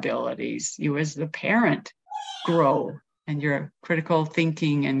your abilities, you as the parent grow, and your critical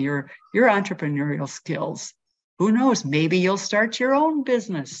thinking and your entrepreneurial skills, who knows, maybe you'll start your own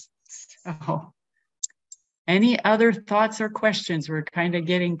business. So any other thoughts or questions? We're kind of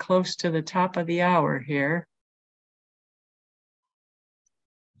getting close to the top of the hour here.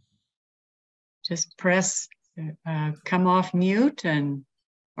 Just press come off mute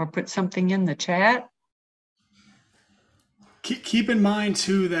or put something in the chat. Keep in mind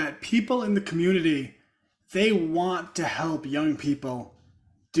too that people in the community, they want to help young people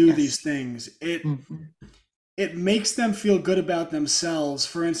do these things. It makes them feel good about themselves.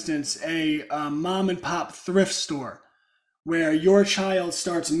 For instance, a mom and pop thrift store where your child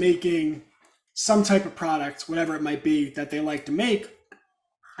starts making some type of product, whatever it might be that they like to make,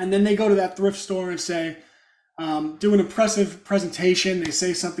 and then they go to that thrift store and say, do an impressive presentation. They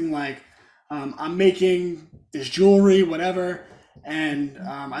say something like, I'm making this jewelry, whatever, and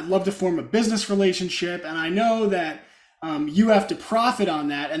I'd love to form a business relationship, and I know that you have to profit on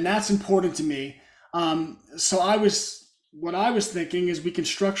that, and that's important to me. So what I was thinking is we can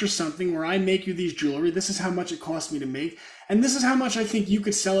structure something where I make you these jewelry. This is how much it costs me to make, and this is how much I think you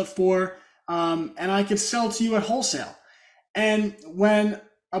could sell it for, and I could sell to you at wholesale. And when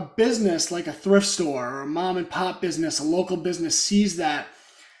a business like a thrift store or a mom and pop business, a local business sees that,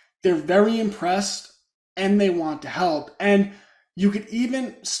 they're very impressed and they want to help. And you could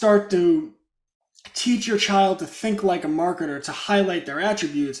even start to teach your child to think like a marketer, to highlight their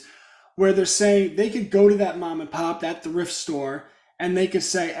attributes, where they're saying they could go to that mom and pop, that thrift store, and they could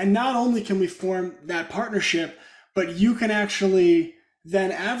say, and not only can we form that partnership, but you can actually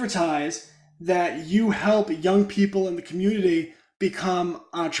then advertise that you help young people in the community become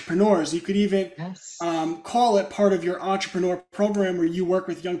entrepreneurs. You could even call it part of your entrepreneur program where you work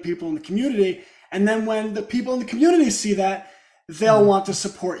with young people in the community. And then when the people in the community see that, they'll want to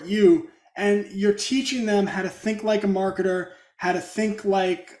support you. And you're teaching them how to think like a marketer, how to think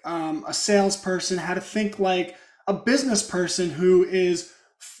like a salesperson, how to think like a business person who is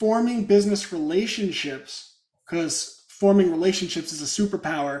forming business relationships, because forming relationships is a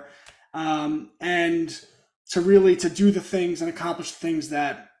superpower, and to do the things and accomplish things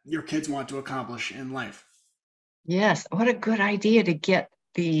that your kids want to accomplish in life. Yes, what a good idea to get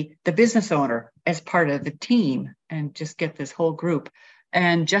the business owner as part of the team and just get this whole group.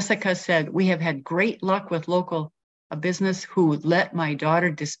 And Jessica said, we have had great luck with a business who let my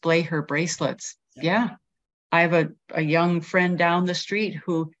daughter display her bracelets. Yeah. I have a young friend down the street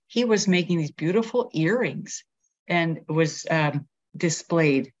who he was making these beautiful earrings and was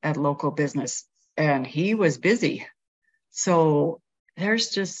displayed at local business, and he was busy. So there's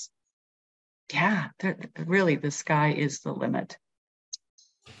just, really the sky is the limit.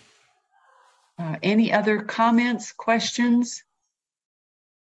 Any other comments, questions?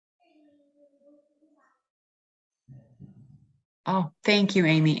 Oh, thank you,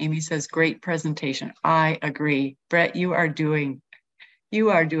 Amy. Amy says, great presentation. I agree. Brett, you are doing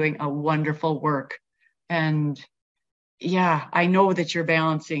a wonderful work. And yeah, I know that you're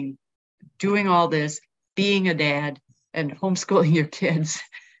balancing doing all this, being a dad, and homeschooling your kids.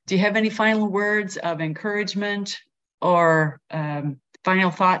 Do you have any final words of encouragement or final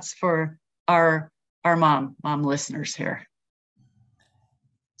thoughts for our mom listeners here?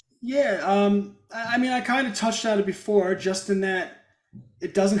 Yeah, I mean, I kind of touched on it before, just in that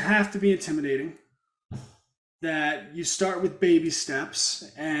it doesn't have to be intimidating, that you start with baby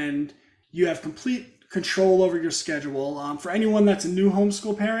steps and you have complete control over your schedule. For anyone that's a new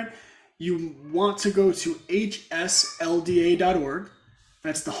homeschool parent, you want to go to hslda.org.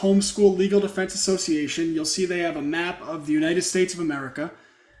 That's the Homeschool Legal Defense Association. You'll see they have a map of the United States of America.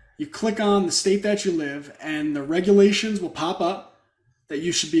 You click on the state that you live, and the regulations will pop up that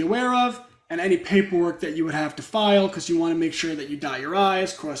you should be aware of, and any paperwork that you would have to file, because you want to make sure that you dot your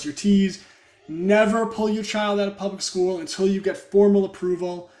I's, cross your T's. Never pull your child out of public school until you get formal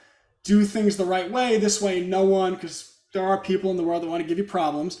approval. Do things the right way. This way, no one, because there are people in the world that want to give you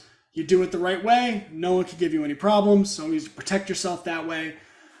problems. You do it the right way, no one can give you any problems, so always protect yourself that way.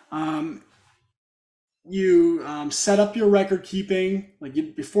 You set up your record keeping,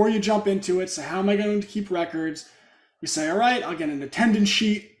 before you jump into it. So how am I going to keep records? You say, all right, I'll get an attendance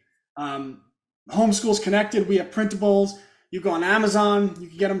sheet. Homeschools Connected, we have printables. You go on Amazon, you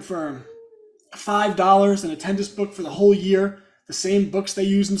can get them for $5, an attendance book for the whole year, the same books they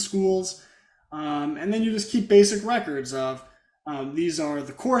use in schools. And then you just keep basic records of, these are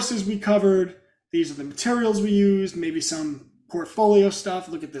the courses we covered, these are the materials we used, maybe some portfolio stuff.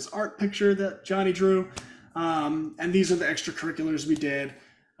 Look at this art picture that Johnny drew. And these are the extracurriculars we did.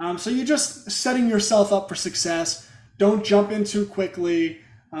 So you're just setting yourself up for success. Don't jump in too quickly,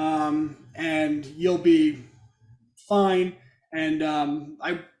 and you'll be fine. And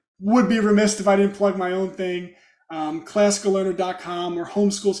I would be remiss if I didn't plug my own thing, classicallearner.com or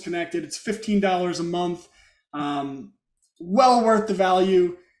Homeschools Connected. It's $15 a month, well worth the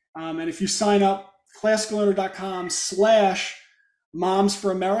value. And if you sign up, classicallearner.com/Moms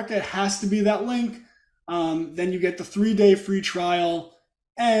for America, it has to be that link. Then you get the 3-day free trial,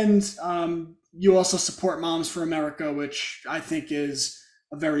 and you also support Moms for America, which I think is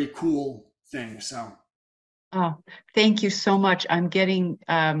a very cool thing. So, oh, thank you so much. I'm getting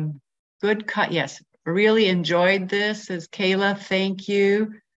good cut. Yes, really enjoyed this. As Kayla, thank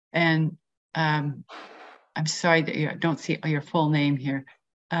you. And I'm sorry that I don't see your full name here.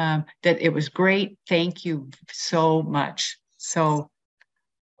 That it was great. Thank you so much. So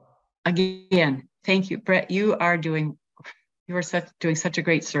again, thank you, Brett. You are doing such a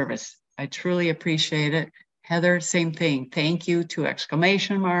great service. I truly appreciate it. Heather, same thing. Thank you, 2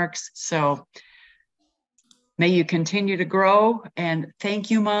 exclamation marks. So may you continue to grow, and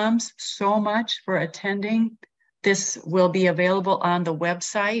thank you, moms, so much for attending. This will be available on the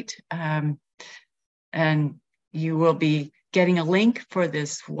website, and you will be getting a link for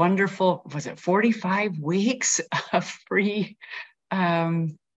this wonderful, was it 45 weeks of free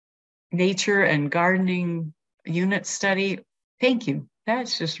nature and gardening unit study. Thank you.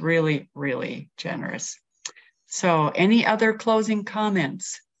 That's just really, really generous. So any other closing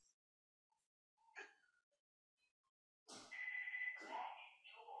comments?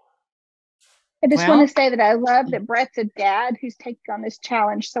 I just want to say that I love that Brett's a dad who's taking on this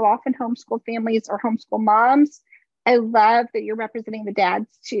challenge. So often homeschool families or homeschool moms, I love that you're representing the dads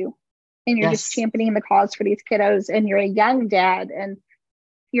too. And you're just championing the cause for these kiddos. And you're a young dad and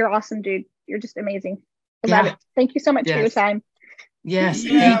you're awesome, dude. You're just amazing. I love it. Thank you so much for your time. Yes,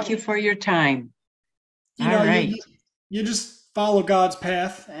 thank you for your time. All right. You just follow God's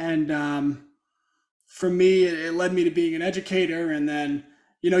path. And for me, it led me to being an educator. And then,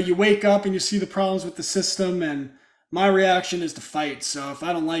 you wake up and you see the problems with the system. And my reaction is to fight. So if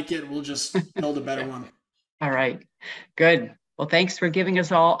I don't like it, we'll just build a better one. All right. Good. Well, thanks for giving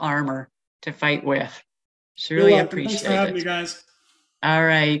us all armor to fight with. Surely appreciate it. Thanks for having me, guys. All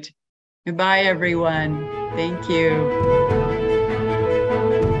right. Goodbye, everyone. Thank you.